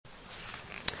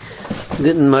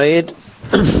Guten Moed,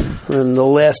 in the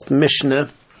last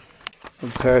Mishnah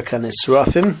of Perek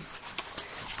HaNisrafim.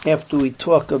 After we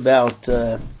talk about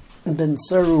Ben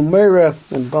Saru Meira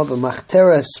and Baba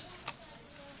Machteres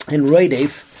and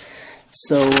Roidef,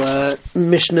 so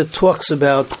Mishnah talks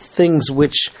about things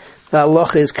which the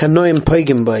halacha is kanoim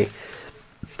paigim by,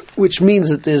 which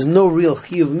means that there's no real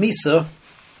chiyuv misa,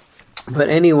 but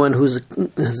anyone who's a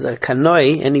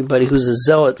kanoi, anybody who's a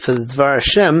zealot for the Dvar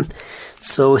Hashem,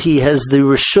 so he has the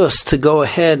reshus to go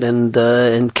ahead and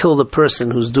kill the person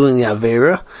who's doing the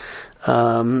Aveira.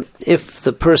 If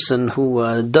the person who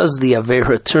does the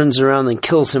Aveira turns around and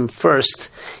kills him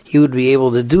first, he would be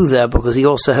able to do that because he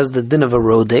also has the din of a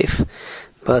rodef.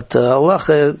 But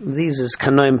halacha, these is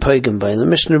kanoim paigim by. The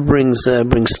Mishnah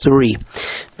brings three.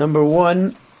 Number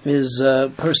one is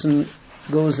a person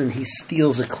goes and he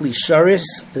steals a kli sharis.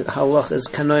 Halacha is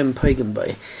kanoim paigim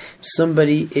by.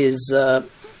 Somebody is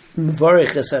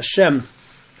Mevarech es Hashem,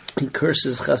 he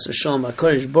curses Chas v'Shalom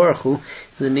HaKadosh Baruch Hu in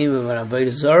the name of an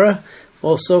Avodah Zarah,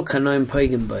 also kanoim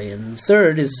paigim by. And the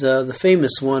third is the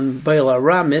famous one, Baal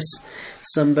Aramis,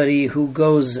 somebody who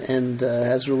goes and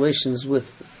has relations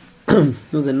with a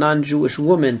non-Jewish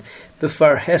woman,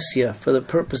 Bifar Hesya, for the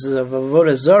purposes of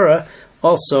Avodah Zarah,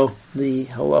 also the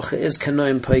halacha is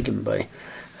kanoim paigim by.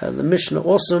 The Mishnah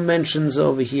also mentions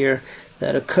over here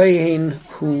that a kohen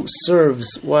who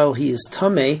serves while he is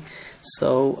tameh,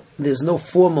 so there's no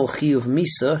formal chiyuv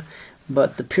misa,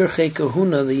 but the pirchei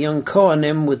kahuna, the young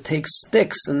kohanim, would take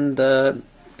sticks and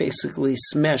basically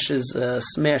smash his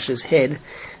head,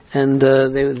 and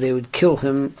they would kill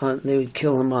him. They would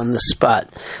kill him on the spot.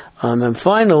 And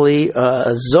finally,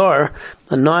 a zar,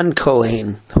 a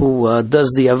non-kohen, who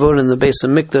does the avodah in the Beis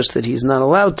HaMikdash that he's not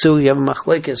allowed to. You have a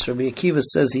machlekes. Rabbi Akiva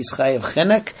says he's chayev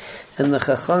chenek, and the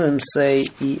chachamim say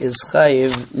he is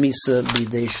chayev misa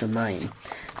bidei shamayim.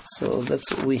 So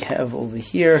that's what we have over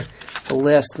here. The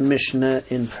last Mishnah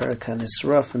in Perek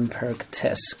HaNisraf and Perek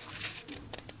Tes.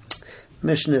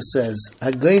 Mishnah says,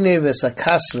 Hagoyne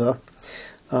v'sakasva,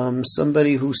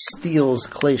 somebody who steals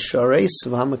klei shares,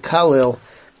 v'hamakalel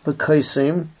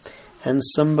b'kaisim, and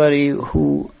somebody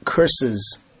who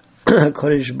curses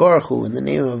Kodesh Baruch Hu in the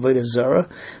name of Avodah Zarah,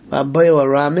 Baal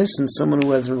Aramis, and someone who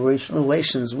has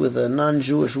relations with a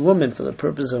non-Jewish woman for the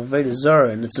purpose of Avodah Zarah,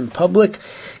 and it's in public,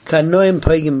 kanoim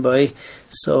paigim bay,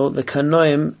 so the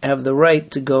kanoim have the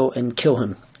right to go and kill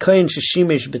him. Kohen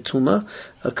sheshimesh betuma,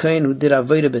 a kohen who did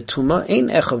avodah betuma, ein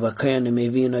echav a kohenim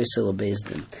evi'in oisel beis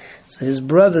din. So his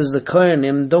brothers, the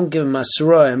kohenim, don't give him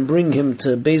asura and bring him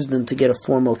to beis din to get a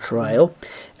formal trial.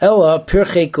 Ella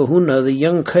pirchei kahuna, the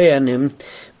young kohenim,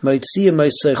 they take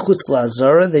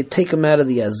him out of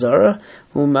the Azara,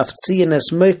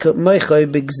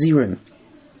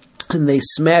 and they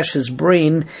smash his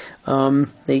brain.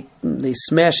 They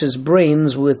smash his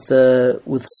brains with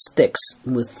sticks,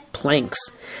 with planks.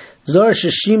 Zar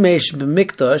sheshimesh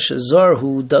b'mikdash, a zar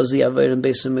who does the avodah in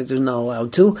Beis HaMikdash is not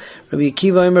allowed to. Rabbi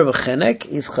Akiva Omer v'chenek,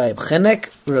 if chayev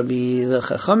chenek. Rabbi the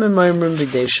Chachamim Omer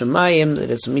b'dei shamayim, that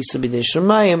it's misa b'dei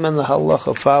shamayim, and the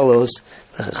halacha follows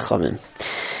the Chachamim.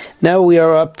 Now we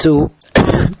are up to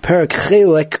Perek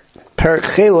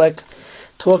Chelek,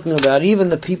 talking about even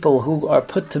the people who are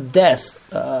put to death,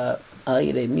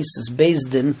 Mises Beis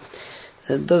Din.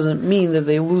 It doesn't mean that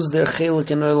they lose their Chelek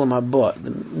in Olam Haba.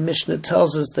 The Mishnah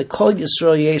tells us that Kol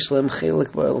Yisrael Yesh Lehem Chelek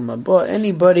B'Olam Haba.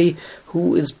 Anybody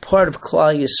who is part of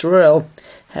Klal Yisrael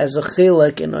has a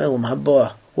Chelek in Olam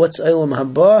Haba. What's Olam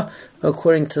Haba?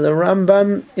 According to the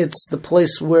Rambam, it's the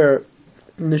place where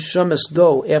neshamas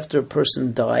go after a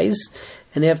person dies,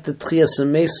 and after Tchias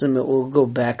HaMesim it will go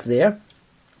back there.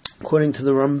 According to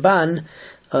the Ramban,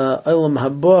 Olam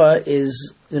Haba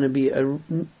is going to be a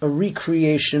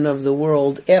recreation of the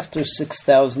world after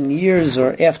 6,000 years,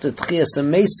 or after Tchias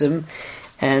HaMesim,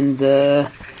 and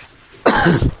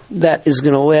that is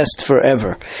going to last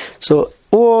forever. So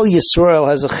all Yisrael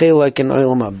has a chelek in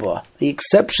Olam Haba. The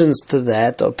exceptions to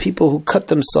that are people who cut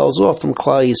themselves off from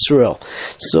Klal Yisrael.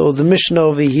 So the Mishnah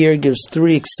over here gives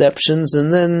three exceptions,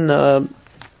 and then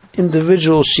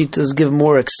individual shittas give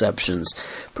more exceptions.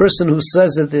 Person who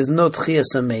says that there's no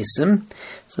Tchias HaMesim,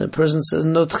 so the person says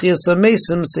no Tchias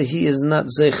HaMesim, so he is not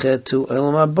zeichet to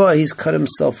Olam Haba, he's cut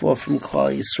himself off from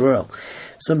Klal Yisrael.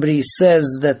 Somebody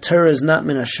says that Torah is not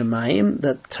min hashamayim,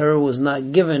 that Torah was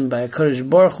not given by a Kodesh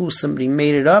Baruch Hu, somebody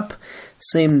made it up,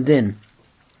 same din.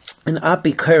 An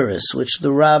apikoros, which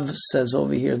the Rav says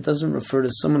over here, doesn't refer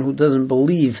to someone who doesn't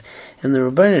believe in the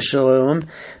Rabbeinu Shalom,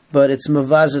 but it's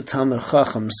mavazet Talmid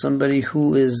Chacham, somebody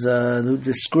who is who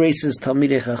disgraces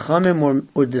Talmidei Chachamim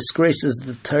or disgraces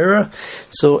the Torah.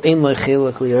 So ein lo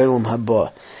chelek li'olam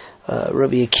haba.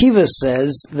 Rabbi Akiva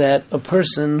says that a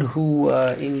person who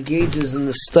engages in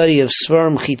the study of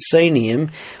Svarim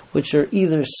Chitzoniim, which are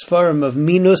either Svarim of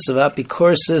Minus, of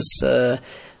Apikorsis,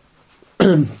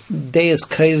 Deus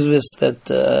Kaisvis,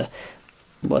 that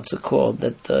what's it called?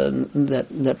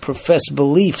 That profess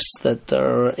beliefs that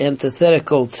are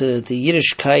antithetical to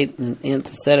Yiddishkeit and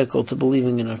antithetical to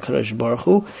believing in HaKadosh Baruch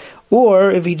Hu,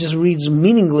 or if he just reads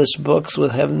meaningless books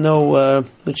which have no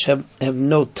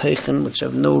teichen, which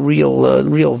have no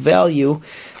real value,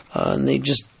 and they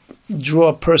just draw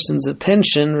a person's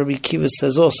attention. Rabbi Akiva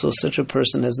says also such a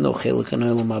person has no chelik in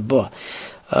Olam Haba.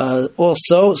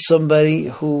 Also, somebody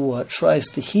who tries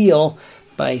to heal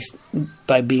by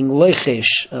being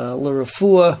leichesh,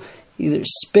 l'rafua, either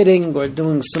spitting or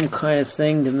doing some kind of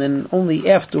thing, and then only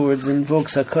afterwards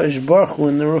invokes HaKadosh Baruch Hu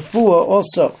in the rafua,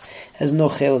 also has no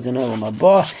chelik in Olam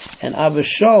Haba. And Abba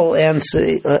Shaul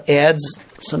adds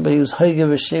somebody who's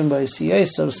Haigav Hashem by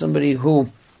Siyasav, somebody who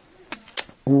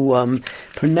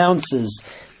pronounces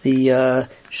the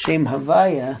Shem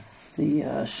Havaya,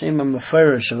 the Shem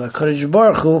HaMefarish of HaKadosh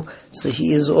Baruch Hu, so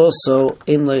he is also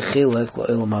in Le'chelek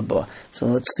L'Olam Haba. So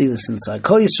let's see this inside.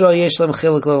 Kol Yisrael yesh lem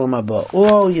chelek L'Olam Haba.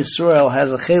 All Yisrael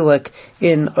has a chelek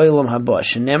in Olam Haba.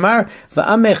 Shenemar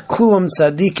va'amech kulam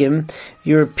tzadikim.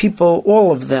 Your people,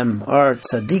 all of them, are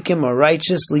tzadikim, are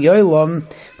righteous. Li'olam,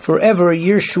 forever.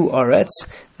 Yirshu aretz.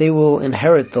 They will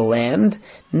inherit the land.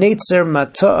 Neitzer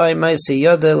mata'ai ma'aseh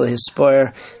yadeh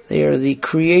lehispar. They are the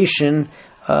creation.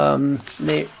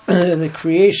 They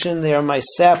are my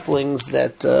saplings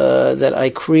that I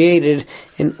created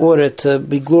in order to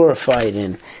be glorified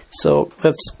in. So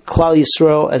that's Klal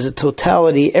Yisrael as a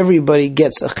totality. Everybody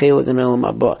gets a chelik in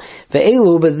Olam Haba.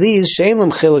 Ve'elu, but these she'en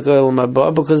lam chelik Olam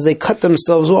Haba, because they cut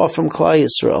themselves off from Klal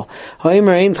Yisrael.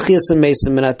 Ha'omer ein tchias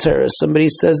ha'mesim min ha'Torah. Somebody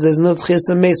says there's no tchias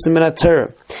ha'mesim min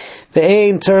ha'Torah.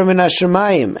 Ve'ein Torah min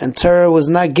hashamayim, and Torah was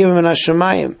not given min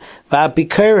hashamayim.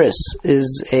 Va'apikaris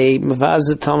is a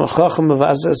mavazet Talmud Chacham,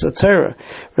 mavazet as a Torah.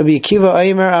 Rabbi Akiva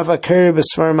Omer avakari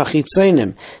b'svarim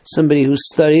achitzonim. Somebody who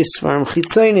studies svarim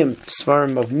chitzonim,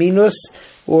 svarim of minus,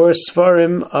 or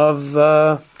svarim of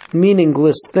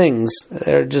meaningless things.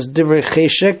 They're just divrei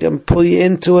cheshek and pull you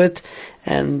into it,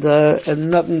 and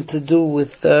nothing to do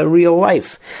with real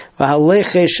life.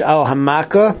 V'halechesh al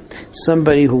hamaka,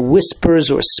 somebody who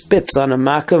whispers or spits on a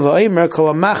makkah. V'omer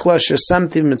kol hamachla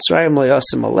shesamti mitzrayim lo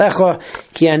yasim alecha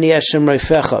ki ani Hashem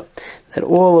reifecha. That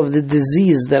all of the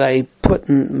disease that I put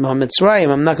in Mitzrayim,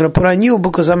 I'm not going to put on you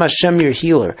because I'm Hashem, your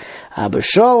healer. Abba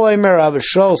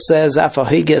Shaul says,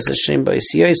 Afahiges Hashem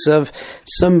Bais Yosef,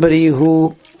 somebody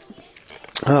who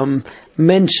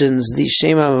mentions the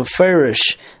Shem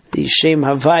HaMefarish, the Shem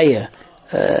Havaya,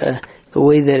 the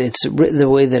way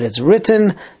that it's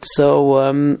written.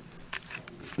 So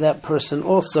that person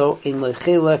also in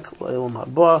Lechelek L'Olam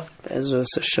Haba. Ezras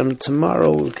Hashem,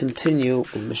 tomorrow we'll continue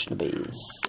with Mishnah Beis.